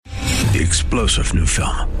The explosive new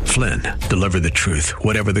film, Flynn, deliver the truth,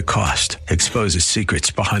 whatever the cost. Exposes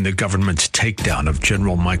secrets behind the government's takedown of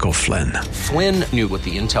General Michael Flynn. Flynn knew what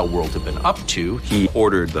the intel world had been up to. He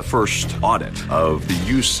ordered the first audit of the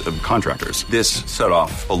use of contractors. This set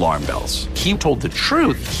off alarm bells. He told the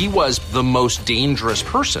truth. He was the most dangerous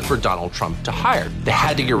person for Donald Trump to hire. They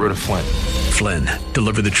had to get rid of Flynn. Flynn,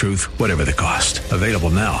 deliver the truth, whatever the cost. Available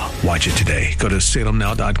now. Watch it today. Go to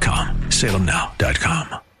salemnow.com.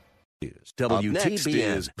 salemnow.com.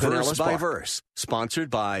 WTBN is Verse by Verse, sponsored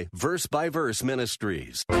by Verse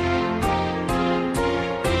Ministries.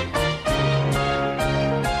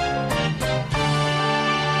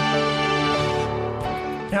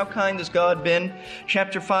 How kind has God been?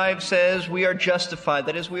 Chapter 5 says we are justified.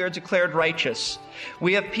 That is, we are declared righteous.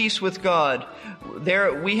 We have peace with God.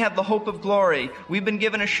 We have the hope of glory. We've been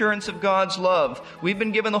given assurance of God's love. We've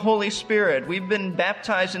been given the Holy Spirit. We've been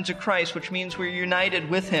baptized into Christ, which means we're united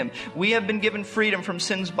with Him. We have been given freedom from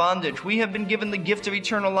sin's bondage. We have been given the gift of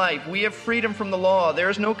eternal life. We have freedom from the law. There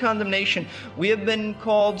is no condemnation. We have been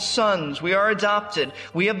called sons. We are adopted.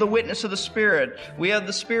 We have the witness of the Spirit. We have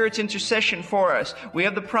the Spirit's intercession for us. We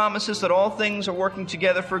have the promises that all things are working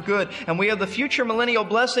together for good. And we have the future millennial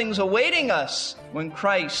blessings awaiting us when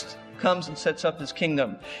Christ comes and sets up His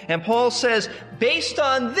kingdom. And Paul says, based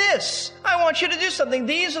on this, I want you to do something.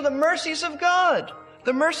 These are the mercies of God.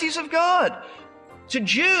 The mercies of God. To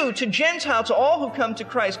Jew, to Gentile, to all who come to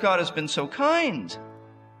Christ, God has been so kind.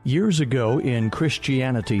 Years ago in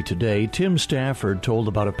Christianity Today, Tim Stafford told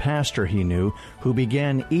about a pastor he knew who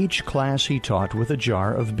began each class he taught with a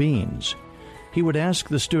jar of beans. He would ask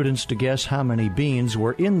the students to guess how many beans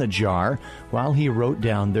were in the jar while he wrote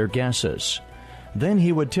down their guesses. Then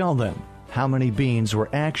he would tell them how many beans were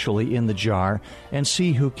actually in the jar and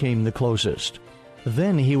see who came the closest.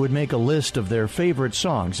 Then he would make a list of their favorite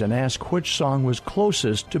songs and ask which song was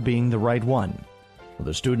closest to being the right one.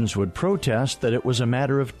 The students would protest that it was a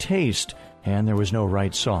matter of taste and there was no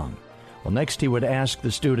right song. Well, next he would ask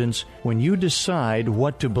the students, when you decide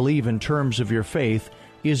what to believe in terms of your faith,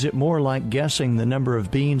 is it more like guessing the number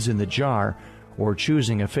of beans in the jar or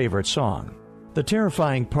choosing a favorite song? The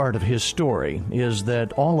terrifying part of his story is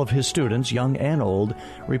that all of his students, young and old,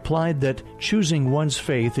 replied that choosing one's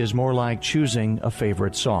faith is more like choosing a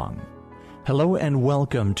favorite song. Hello and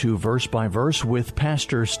welcome to Verse by Verse with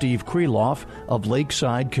Pastor Steve Kreloff of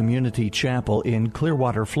Lakeside Community Chapel in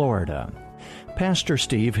Clearwater, Florida. Pastor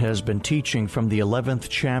Steve has been teaching from the 11th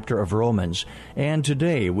chapter of Romans, and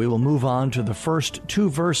today we will move on to the first 2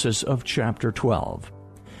 verses of chapter 12.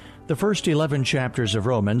 The first 11 chapters of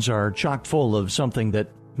Romans are chock full of something that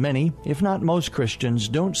many, if not most Christians,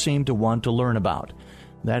 don't seem to want to learn about.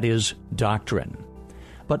 That is doctrine.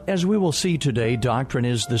 But as we will see today, doctrine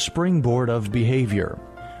is the springboard of behavior.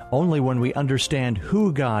 Only when we understand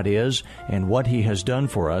who God is and what He has done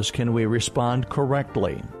for us can we respond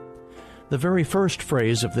correctly. The very first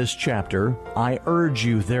phrase of this chapter, I urge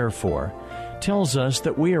you therefore, tells us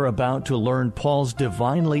that we are about to learn Paul's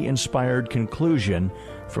divinely inspired conclusion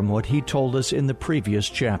from what he told us in the previous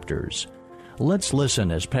chapters. Let's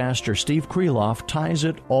listen as Pastor Steve Kreloff ties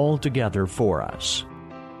it all together for us.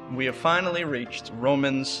 We have finally reached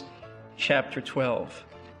Romans chapter 12.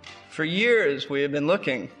 For years we have been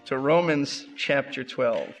looking to Romans chapter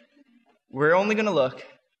 12. We're only going to look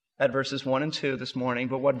at verses 1 and 2 this morning,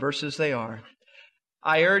 but what verses they are.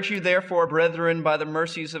 I urge you, therefore, brethren, by the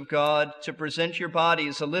mercies of God, to present your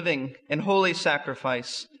bodies a living and holy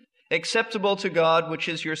sacrifice, acceptable to God, which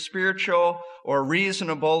is your spiritual or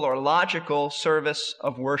reasonable or logical service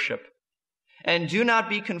of worship. And do not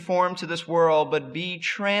be conformed to this world, but be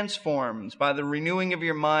transformed by the renewing of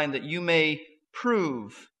your mind, that you may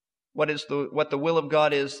prove what the will of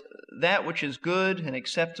God is, that which is good and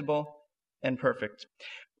acceptable and perfect.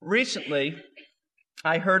 Recently,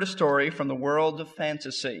 I heard a story from the world of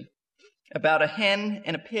fantasy about a hen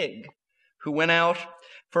and a pig who went out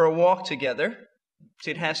for a walk together. See,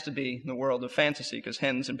 it has to be in the world of fantasy because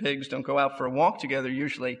hens and pigs don't go out for a walk together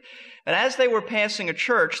usually. And as they were passing a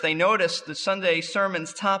church, they noticed the Sunday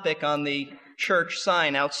sermon's topic on the church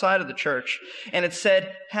sign outside of the church. And it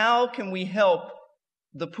said, how can we help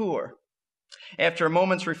the poor? After a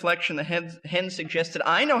moment's reflection, the hen suggested,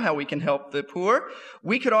 I know how we can help the poor.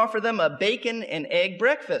 We could offer them a bacon and egg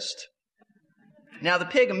breakfast. Now the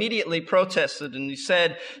pig immediately protested and he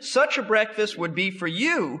said, such a breakfast would be for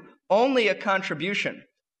you only a contribution,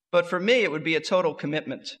 but for me it would be a total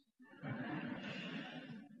commitment.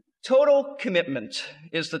 Total commitment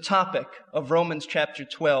is the topic of Romans chapter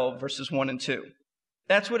 12, verses 1 and 2.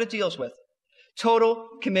 That's what it deals with. Total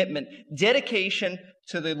commitment, dedication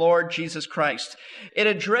to the Lord Jesus Christ. It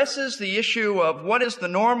addresses the issue of what is the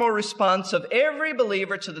normal response of every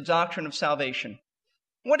believer to the doctrine of salvation.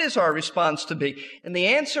 What is our response to be? And the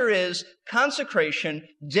answer is consecration,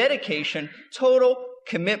 dedication, total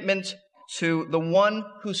commitment to the one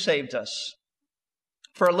who saved us.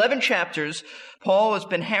 For 11 chapters, Paul has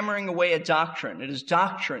been hammering away at doctrine. It is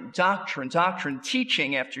doctrine,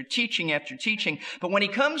 teaching after teaching after teaching. But when he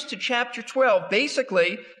comes to chapter 12,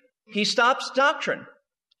 basically, he stops doctrine.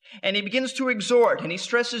 And he begins to exhort, and he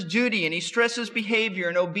stresses duty, and he stresses behavior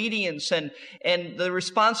and obedience and the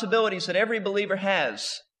responsibilities that every believer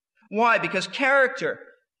has. Why? Because character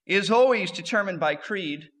is always determined by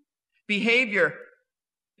creed. Behavior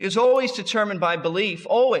is always determined by belief,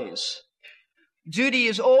 always. Duty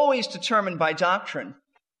is always determined by doctrine.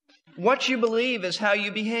 What you believe is how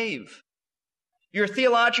you behave. Your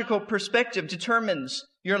theological perspective determines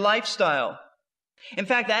your lifestyle. In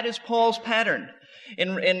fact, that is Paul's pattern.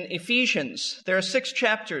 In Ephesians, there are 6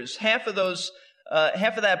 chapters. Half of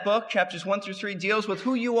that book, chapters 1 through 3, deals with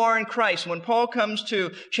who you are in Christ. When Paul comes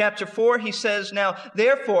to chapter 4, he says, "Now,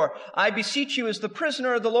 therefore, I beseech you as the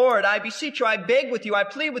prisoner of the Lord, I beseech you, I beg with you, I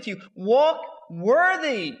plead with you, walk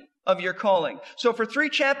worthy of your calling." So for 3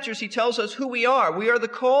 chapters, he tells us who we are. We are the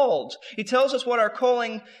called. He tells us what our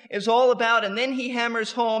calling is all about, and then he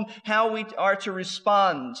hammers home how we are to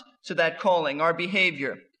respond to that calling, our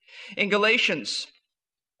behavior. In Galatians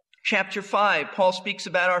chapter 5, Paul speaks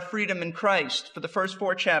about our freedom in Christ for the first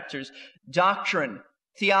 4 chapters, doctrine,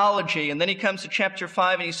 theology, and then he comes to chapter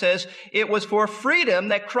 5 and he says, "It was for freedom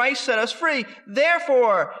that Christ set us free.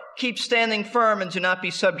 Therefore, keep standing firm and do not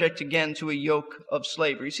be subject again to a yoke of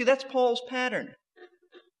slavery." See, that's Paul's pattern.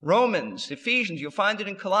 Romans, Ephesians, you'll find it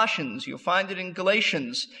in Colossians, you'll find it in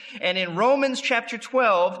Galatians. And in Romans chapter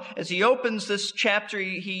 12, as he opens this chapter,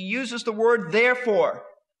 he uses the word therefore.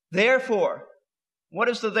 Therefore. What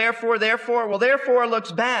is the therefore? Therefore? Well, therefore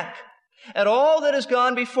looks back at all that has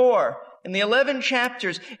gone before in the 11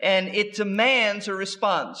 chapters, and it demands a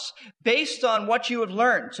response. Based on what you have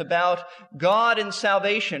learned about God and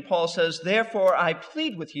salvation, Paul says, "Therefore I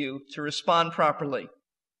plead with you to respond properly."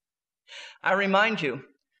 I remind you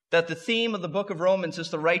that the theme of the book of Romans is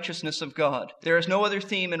the righteousness of God. There is no other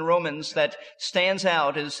theme in Romans that stands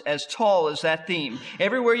out as tall as that theme.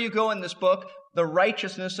 Everywhere you go in this book, the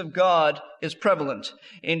righteousness of God is prevalent.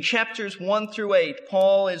 In chapters 1 through 8,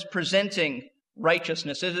 Paul is presenting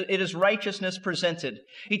righteousness. It is righteousness presented.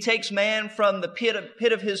 He takes man from the pit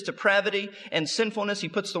of his depravity and sinfulness. He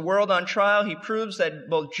puts the world on trial. He proves that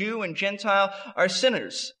both Jew and Gentile are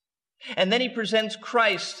sinners. And then he presents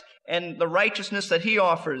Christ and the righteousness that he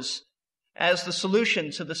offers as the solution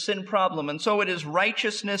to the sin problem. And so it is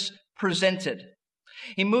righteousness presented.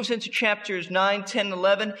 He moves into chapters 9, 10,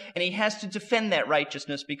 11, and he has to defend that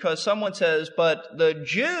righteousness because someone says, "But the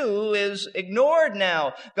Jew is ignored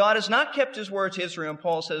now. God has not kept his word to Israel." And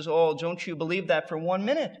Paul says, "Oh, don't you believe that for 1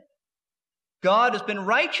 minute? God has been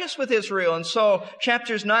righteous with Israel." And so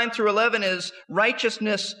chapters 9 through 11 is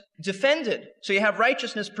righteousness defended. So you have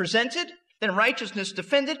righteousness presented, then righteousness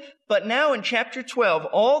defended. But now in chapter 12,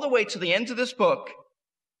 all the way to the end of this book,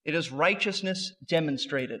 it is righteousness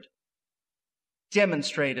demonstrated.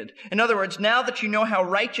 Demonstrated. In other words, now that you know how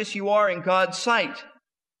righteous you are in God's sight,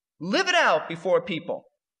 live it out before people.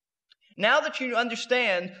 Now that you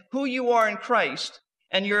understand who you are in Christ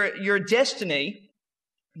and your destiny,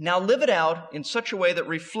 now live it out in such a way that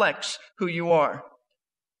reflects who you are.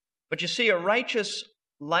 But you see, a righteous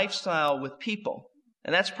lifestyle with people,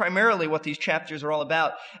 and that's primarily what these chapters are all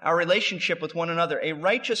about, our relationship with one another. A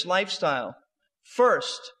righteous lifestyle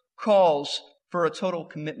first calls for a total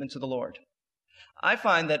commitment to the Lord. I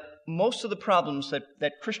find that most of the problems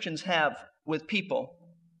that Christians have with people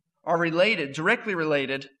are directly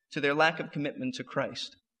related to their lack of commitment to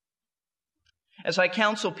Christ. As I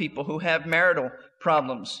counsel people who have marital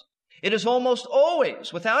problems, it is almost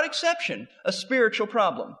always, without exception, a spiritual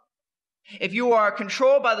problem. If you are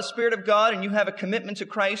controlled by the Spirit of God and you have a commitment to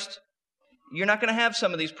Christ, you're not going to have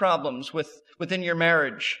some of these problems within your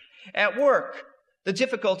marriage. At work, the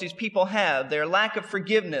difficulties people have, their lack of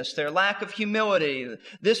forgiveness, their lack of humility.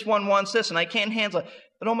 This one wants this and I can't handle it.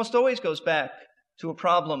 It almost always goes back to a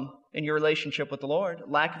problem in your relationship with the Lord,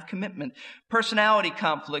 lack of commitment. Personality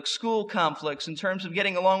conflicts, school conflicts in terms of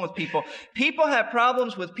getting along with people. People have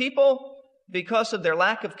problems with people because of their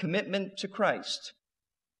lack of commitment to Christ.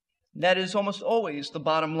 That is almost always the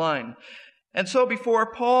bottom line. And so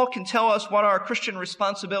before Paul can tell us what our Christian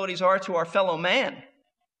responsibilities are to our fellow man,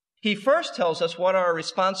 he first tells us what our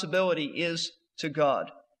responsibility is to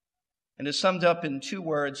God, and is summed up in 2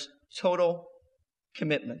 words, total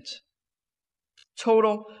commitment.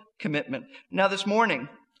 Total commitment. Now this morning,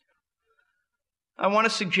 I want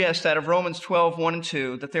to suggest out of Romans 12, 1 and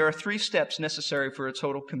 2, that there are 3 steps necessary for a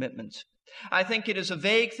total commitment. I think it is a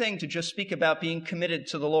vague thing to just speak about being committed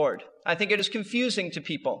to the Lord. I think it is confusing to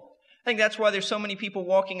people. I think that's why there's so many people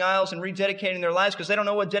walking aisles and rededicating their lives, because they don't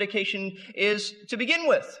know what dedication is to begin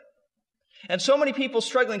with. And so many people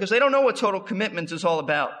struggling because they don't know what total commitment is all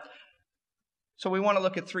about. So we want to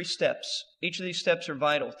look at 3 steps. Each of these steps are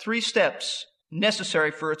vital. 3 steps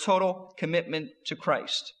necessary for a total commitment to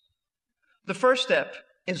Christ. The first step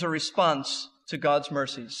is a response to God's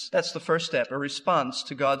mercies. That's the first step, a response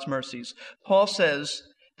to God's mercies. Paul says,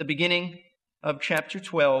 the beginning of chapter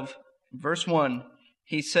 12, verse 1,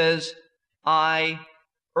 he says, I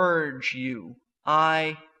urge you.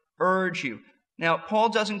 I urge you. Now, Paul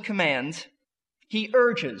doesn't command. He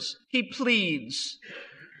urges. He pleads.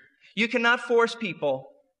 You cannot force people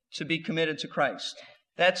to be committed to Christ.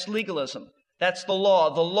 That's legalism. That's the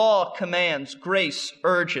law. The law commands. Grace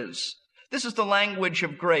urges. This is the language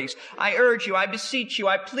of grace. I urge you, I beseech you,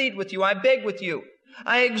 I plead with you, I beg with you,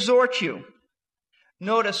 I exhort you.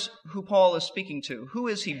 Notice who Paul is speaking to. Who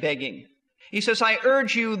is he begging? He says, I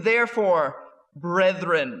urge you, therefore,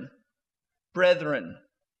 brethren. Brethren.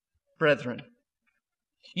 Brethren.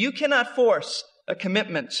 You cannot force a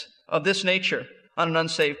commitment of this nature on an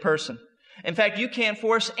unsaved person. In fact, you can't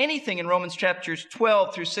force anything in Romans chapters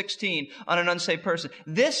 12 through 16 on an unsaved person.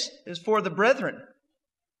 This is for the brethren.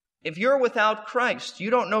 If you're without Christ,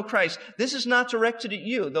 you don't know Christ, this is not directed at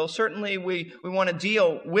you, though certainly we want to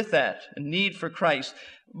deal with that, a need for Christ.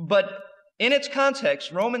 But in its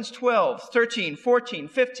context, Romans 12, 13, 14,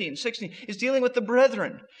 15, 16 is dealing with the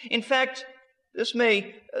brethren. In fact, this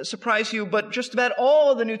may surprise you, but just about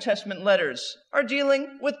all of the New Testament letters are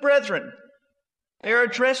dealing with brethren. They are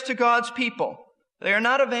addressed to God's people. They are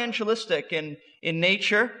not evangelistic in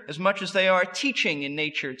nature as much as they are teaching in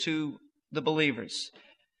nature to the believers.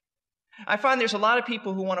 I find there's a lot of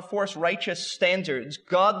people who want to force righteous standards,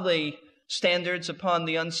 godly standards upon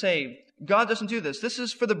the unsaved. God doesn't do this. This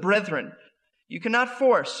is for the brethren. You cannot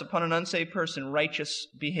force upon an unsaved person righteous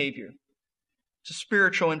behavior. It's a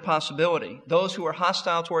spiritual impossibility. Those who are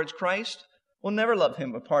hostile towards Christ will never love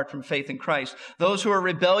Him apart from faith in Christ. Those who are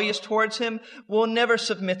rebellious towards Him will never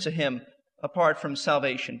submit to Him apart from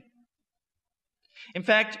salvation. In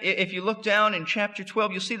fact, if you look down in chapter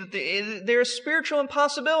 12, you'll see that there are spiritual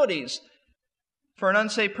impossibilities for an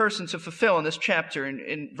unsaved person to fulfill in this chapter.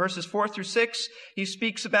 In verses 4 through 6, he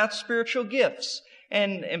speaks about spiritual gifts.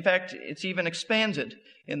 And in fact, it's even expanded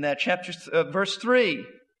in that chapter, verse 3.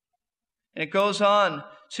 And it goes on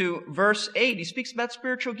to verse 8. He speaks about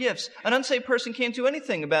spiritual gifts. An unsaved person can't do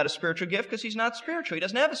anything about a spiritual gift because he's not spiritual. He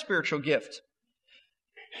doesn't have a spiritual gift.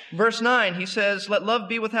 Verse 9, he says, let love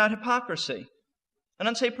be without hypocrisy. An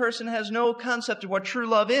unsaved person has no concept of what true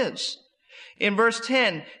love is. In verse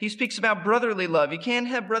 10, he speaks about brotherly love. You can't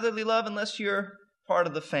have brotherly love unless you're part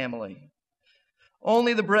of the family.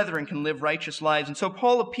 Only the brethren can live righteous lives. And so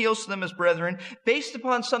Paul appeals to them as brethren based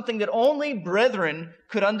upon something that only brethren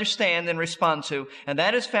could understand and respond to. And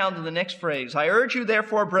that is found in the next phrase. I urge you,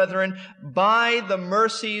 therefore, brethren, by the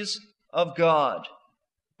mercies of God.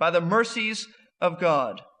 By the mercies of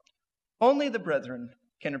God. Only the brethren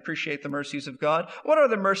can appreciate the mercies of God. What are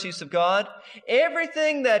the mercies of God?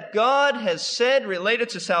 Everything that God has said related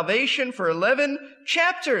to salvation for 11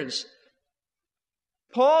 chapters.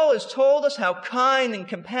 Paul has told us how kind and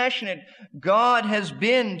compassionate God has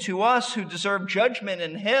been to us who deserve judgment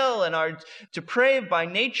and hell and are depraved by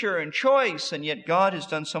nature and choice, and yet God has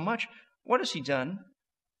done so much. What has He done?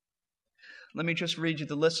 Let me just read you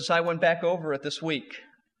the list as I went back over it this week.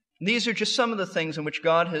 These are just some of the things in which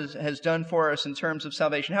God has done for us in terms of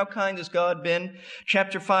salvation. How kind has God been?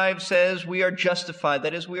 Chapter 5 says we are justified.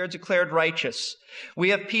 That is, we are declared righteous. We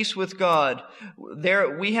have peace with God.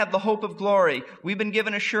 We have the hope of glory. We've been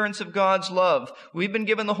given assurance of God's love. We've been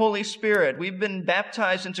given the Holy Spirit. We've been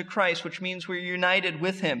baptized into Christ, which means we're united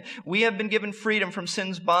with Him. We have been given freedom from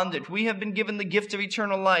sin's bondage. We have been given the gift of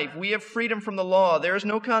eternal life. We have freedom from the law. There is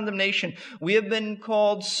no condemnation. We have been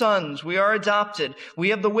called sons. We are adopted. We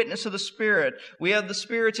have the witness of the Spirit. We have the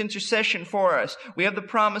Spirit's intercession for us. We have the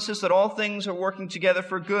promises that all things are working together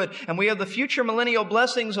for good. And we have the future millennial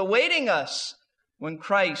blessings awaiting us when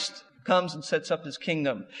Christ comes and sets up His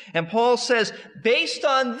kingdom. And Paul says, based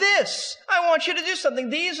on this, I want you to do something.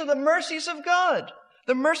 These are the mercies of God.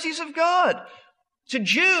 The mercies of God. To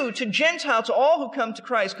Jew, to Gentile, to all who come to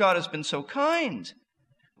Christ, God has been so kind.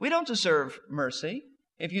 We don't deserve mercy.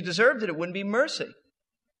 If you deserved it, it wouldn't be mercy.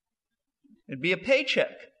 It'd be a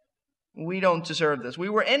paycheck. We don't deserve this. We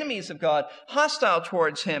were enemies of God, hostile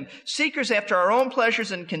towards Him, seekers after our own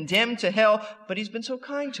pleasures and condemned to hell. But He's been so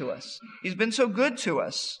kind to us. He's been so good to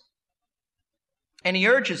us. And He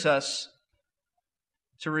urges us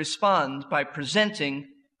to respond by presenting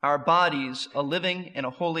our bodies a living and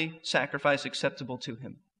a holy sacrifice acceptable to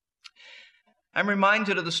Him. I'm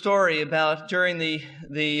reminded of the story about during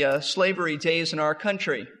the slavery days in our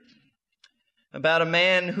country, about a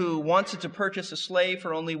man who wanted to purchase a slave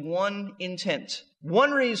for only one intent,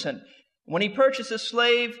 one reason. When he purchased a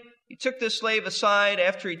slave, he took this slave aside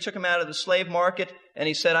after he took him out of the slave market, and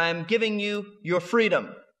he said, "I am giving you your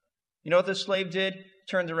freedom." You know what this slave did?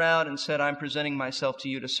 Turned around and said, "I'm presenting myself to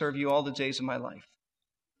you to serve you all the days of my life."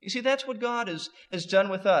 You see, that's what God has done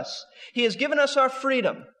with us. He has given us our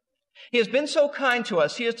freedom. He has been so kind to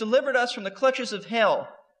us. He has delivered us from the clutches of hell.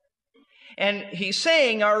 And He's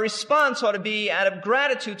saying our response ought to be out of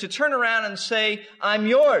gratitude to turn around and say, "I'm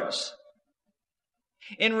yours."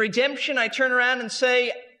 In redemption, I turn around and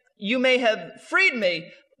say, "You may have freed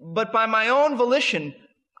me, but by my own volition,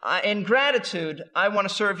 in gratitude, I want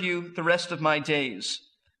to serve you the rest of my days."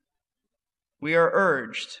 We are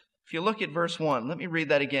urged, if you look at verse 1, let me read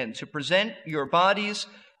that again, to present your bodies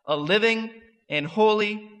a living and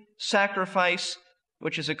holy sacrifice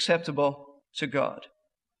which is acceptable to God.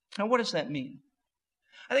 Now, what does that mean?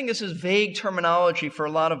 I think this is vague terminology for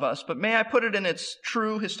a lot of us, but may I put it in its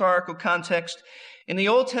true historical context? In the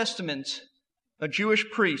Old Testament, a Jewish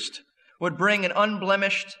priest would bring an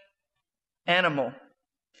unblemished animal.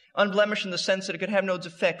 Unblemished in the sense that it could have no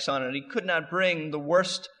defects on it. He could not bring the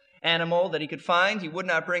worst animal that he could find. He would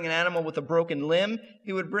not bring an animal with a broken limb.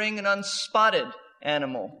 He would bring an unspotted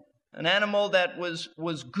animal. An animal that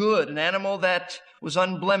was good, an animal that was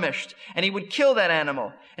unblemished. And he would kill that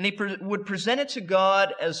animal. And he would present it to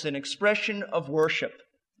God as an expression of worship.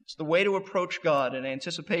 It's the way to approach God in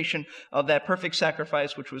anticipation of that perfect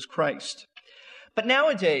sacrifice which was Christ. But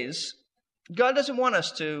nowadays, God doesn't want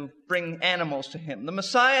us to bring animals to Him. The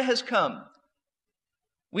Messiah has come.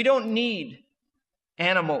 We don't need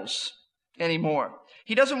animals anymore.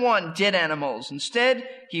 He doesn't want dead animals. Instead,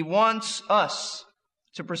 He wants us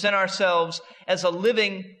to present ourselves as a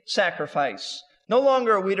living sacrifice. No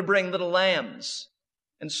longer are we to bring little lambs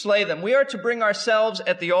and slay them. We are to bring ourselves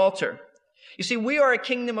at the altar. You see, we are a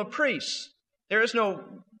kingdom of priests. There is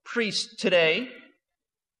no priest today.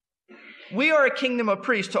 We are a kingdom of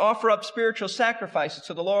priests to offer up spiritual sacrifices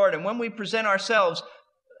to the Lord. And when we present ourselves,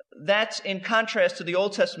 that's in contrast to the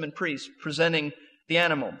Old Testament priests presenting the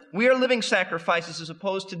animal. We are living sacrifices as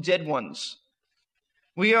opposed to dead ones.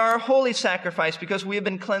 We are a holy sacrifice because we have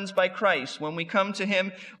been cleansed by Christ. When we come to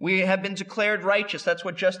Him, we have been declared righteous. That's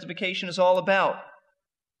what justification is all about.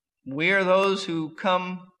 We are those who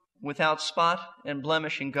come without spot and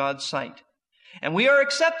blemish in God's sight. And we are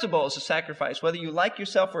acceptable as a sacrifice. Whether you like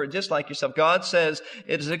yourself or dislike yourself, God says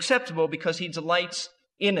it is acceptable because He delights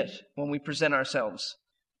in it when we present ourselves.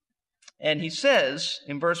 And He says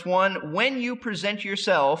in verse 1, when you present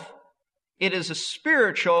yourself, it is a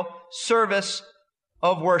spiritual service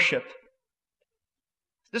of worship.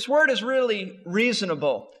 This word is really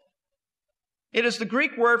reasonable. It is the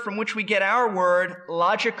Greek word from which we get our word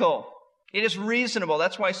logical. It is reasonable.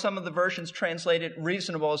 That's why some of the versions translate it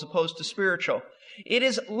reasonable as opposed to spiritual. It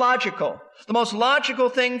is logical. The most logical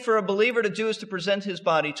thing for a believer to do is to present his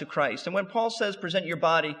body to Christ. And when Paul says present your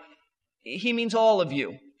body, he means all of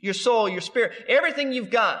you. Your soul, your spirit, everything you've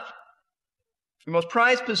got. Your most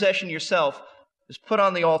prized possession, yourself, is put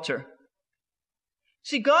on the altar.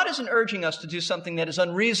 See, God isn't urging us to do something that is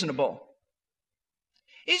unreasonable.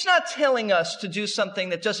 He's not telling us to do something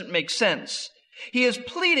that doesn't make sense. He is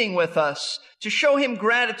pleading with us to show Him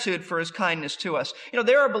gratitude for His kindness to us. You know,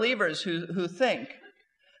 there are believers who think,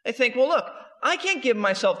 well, look, I can't give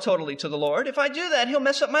myself totally to the Lord. If I do that, He'll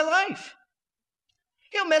mess up my life.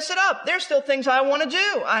 He'll mess it up. There's still things I want to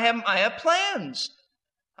do. I have plans.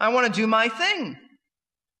 I want to do my thing.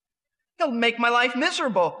 He'll make my life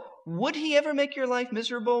miserable. Would He ever make your life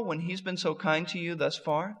miserable when He's been so kind to you thus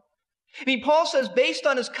far? I mean, Paul says, based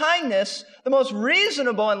on His kindness, the most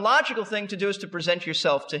reasonable and logical thing to do is to present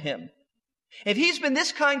yourself to Him. If He's been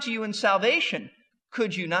this kind to you in salvation,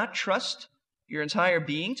 could you not trust your entire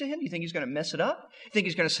being to Him? You think He's going to mess it up? You think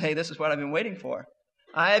He's going to say, this is what I've been waiting for?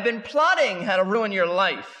 I have been plotting how to ruin your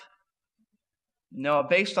life. No,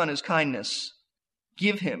 based on His kindness,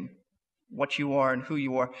 give Him what you are and who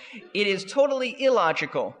you are. It is totally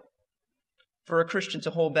illogical for a Christian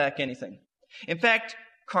to hold back anything. In fact,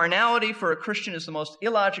 carnality for a Christian is the most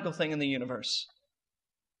illogical thing in the universe.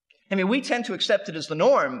 I mean, we tend to accept it as the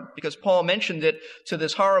norm because Paul mentioned it to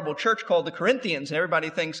this horrible church called the Corinthians, and everybody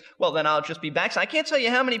thinks, well, then I'll just be backslidden. I can't tell you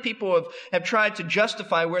how many people have tried to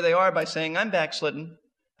justify where they are by saying, I'm backslidden.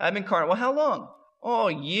 I've been carnal. Well, how long? Oh,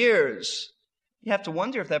 years. You have to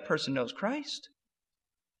wonder if that person knows Christ.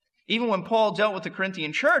 Even when Paul dealt with the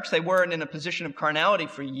Corinthian church, they weren't in a position of carnality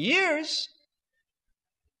for years.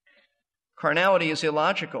 Carnality is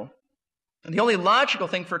illogical. And the only logical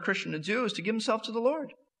thing for a Christian to do is to give himself to the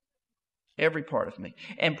Lord. Every part of me.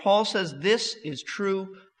 And Paul says this is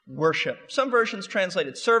true worship. Some versions translate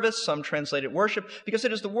it service, some translate it worship, because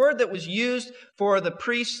it is the word that was used for the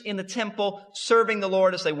priests in the temple serving the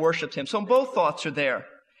Lord as they worshiped him. So both thoughts are there.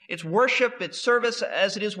 It's worship, it's service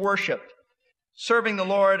as it is worship. Serving the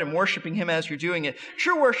Lord and worshiping him as you're doing it.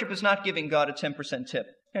 True worship is not giving God a 10% tip.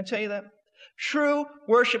 Can I tell you that? True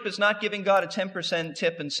worship is not giving God a 10%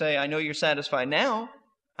 tip and say, I know you're satisfied now.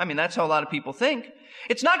 I mean, that's how a lot of people think.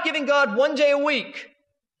 It's not giving God one day a week.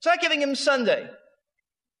 It's not giving him Sunday.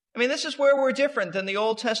 I mean, this is where we're different than the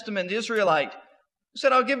Old Testament Israelite who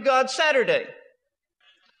said, I'll give God Saturday.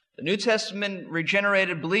 The New Testament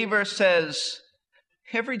regenerated believer says,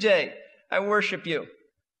 every day I worship you.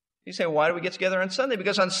 You say, why do we get together on Sunday?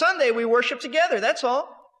 Because on Sunday we worship together, that's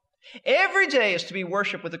all. Every day is to be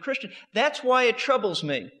worship with a Christian. That's why it troubles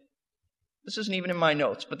me. This isn't even in my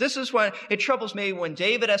notes, but this is why it troubles me when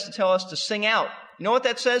David has to tell us to sing out. You know what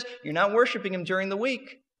that says? You're not worshiping him during the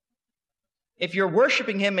week. If you're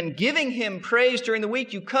worshiping him and giving him praise during the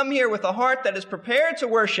week, you come here with a heart that is prepared to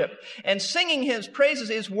worship. And singing his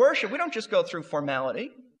praises is worship. We don't just go through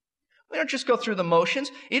formality. We don't just go through the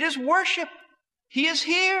motions. It is worship. He is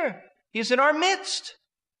here. He is in our midst.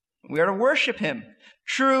 We are to worship him.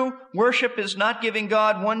 True worship is not giving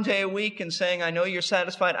God one day a week and saying, I know you're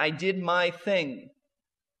satisfied. I did my thing.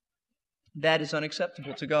 That is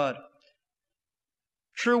unacceptable to God.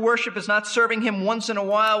 True worship is not serving him once in a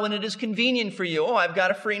while when it is convenient for you. Oh, I've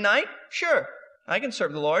got a free night? Sure, I can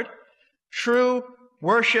serve the Lord. True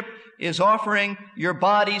worship is offering your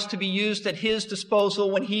bodies to be used at his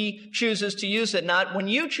disposal when he chooses to use it, not when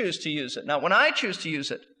you choose to use it, not when I choose to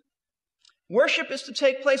use it. Worship is to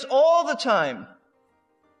take place all the time.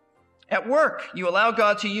 At work, you allow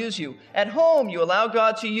God to use you. At home, you allow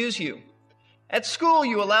God to use you. At school,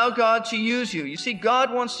 you allow God to use you. You see,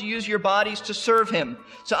 God wants to use your bodies to serve him,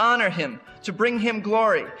 to honor him, to bring him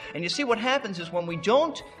glory. And you see, what happens is when we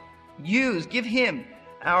don't give him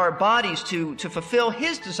our bodies to fulfill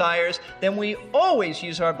his desires, then we always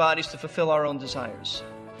use our bodies to fulfill our own desires.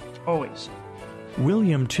 Always.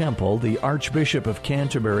 William Temple, the Archbishop of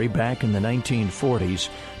Canterbury back in the 1940s,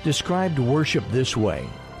 described worship this way.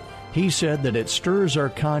 He said that it stirs our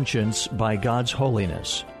conscience by God's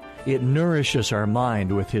holiness. It nourishes our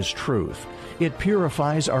mind with his truth. It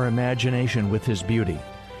purifies our imagination with his beauty.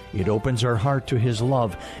 It opens our heart to his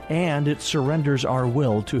love, and it surrenders our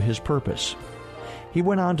will to his purpose. He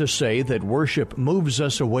went on to say that worship moves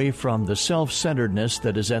us away from the self-centeredness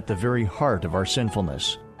that is at the very heart of our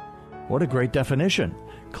sinfulness. What a great definition.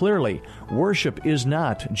 Clearly, worship is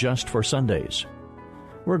not just for Sundays.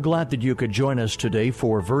 We're glad that you could join us today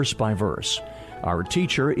for Verse by Verse. Our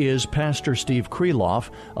teacher is Pastor Steve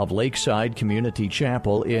Kreloff of Lakeside Community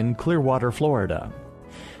Chapel in Clearwater, Florida.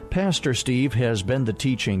 Pastor Steve has been the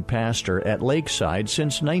teaching pastor at Lakeside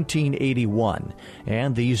since 1981,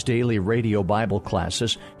 and these daily radio Bible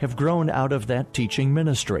classes have grown out of that teaching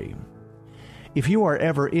ministry. If you are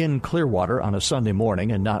ever in Clearwater on a Sunday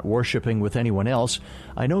morning and not worshiping with anyone else,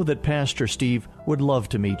 I know that Pastor Steve would love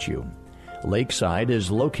to meet you. Lakeside is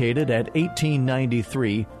located at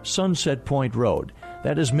 1893 Sunset Point Road.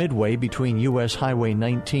 That is midway between U.S. Highway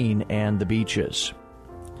 19 and the beaches.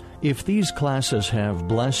 If these classes have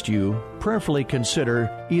blessed you, prayerfully consider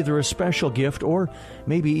either a special gift or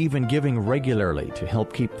maybe even giving regularly to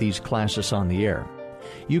help keep these classes on the air.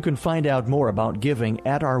 You can find out more about giving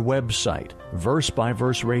at our website,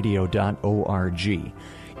 versebyverseradio.org.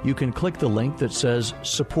 You can click the link that says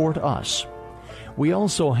Support Us. We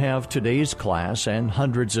also have today's class and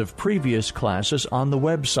hundreds of previous classes on the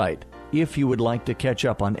website if you would like to catch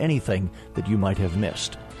up on anything that you might have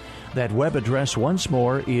missed. That web address once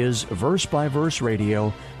more is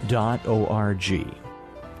versebyverseradio.org.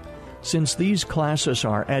 Since these classes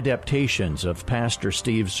are adaptations of Pastor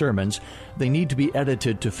Steve's sermons, they need to be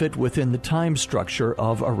edited to fit within the time structure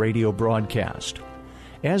of a radio broadcast.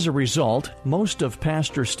 As a result, most of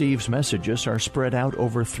Pastor Steve's messages are spread out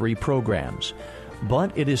over 3 programs.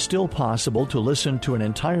 But it is still possible to listen to an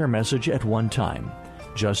entire message at one time.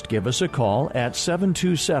 Just give us a call at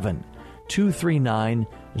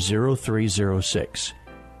 727-239-0306.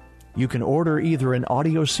 You can order either an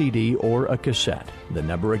audio CD or a cassette. The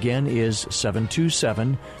number again is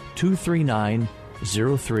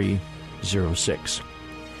 727-239-0306.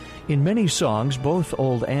 In many songs, both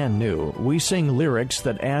old and new, we sing lyrics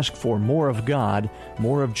that ask for more of God,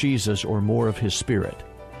 more of Jesus, or more of His Spirit.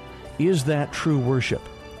 Is that true worship?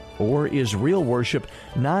 Or is real worship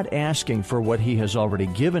not asking for what He has already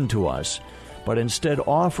given to us, but instead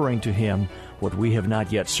offering to Him what we have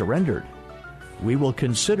not yet surrendered? We will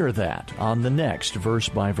consider that on the next Verse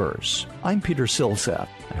by Verse. I'm Peter Silseth.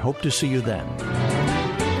 I hope to see you then.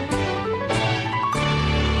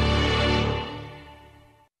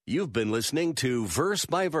 You've been listening to Verse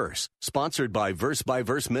by Verse, sponsored by Verse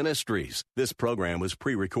Ministries. This program was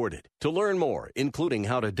pre-recorded. To learn more, including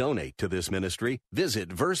how to donate to this ministry, visit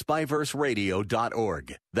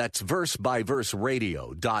versebyverseradio.org. That's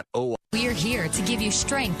versebyverseradio.org. We're here to give you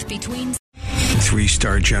strength between...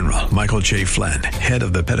 3-star General Michael J. Flynn, head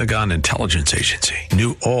of the Pentagon Intelligence Agency,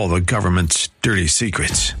 knew all the government's dirty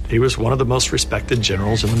secrets. He was one of the most respected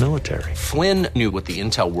generals in the military. Flynn knew what the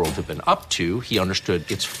intel world had been up to. He understood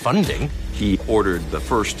its funding. He ordered the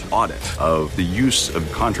first audit of the use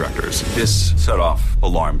of contractors. This set off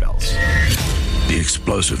alarm bells. The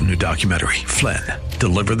explosive new documentary, Flynn,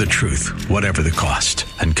 Deliver the Truth, Whatever the Cost,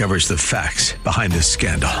 uncovers the facts behind this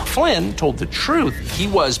scandal. Flynn told the truth. He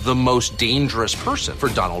was the most dangerous person for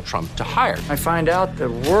Donald Trump to hire. I find out the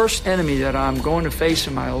worst enemy that I'm going to face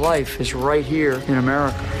in my life is right here in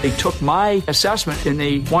America. They took my assessment and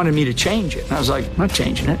they wanted me to change it. And I was like, I'm not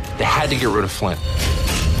changing it. They had to get rid of Flynn.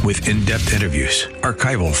 With in-depth interviews,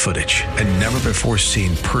 archival footage, and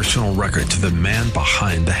never-before-seen personal records of the man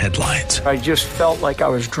behind the headlines. I just felt like I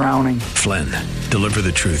was drowning. Flynn, Deliver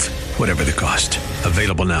the Truth, Whatever the Cost.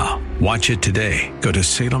 Available now. Watch it today. Go to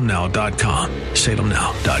salemnow.com.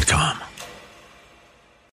 salemnow.com.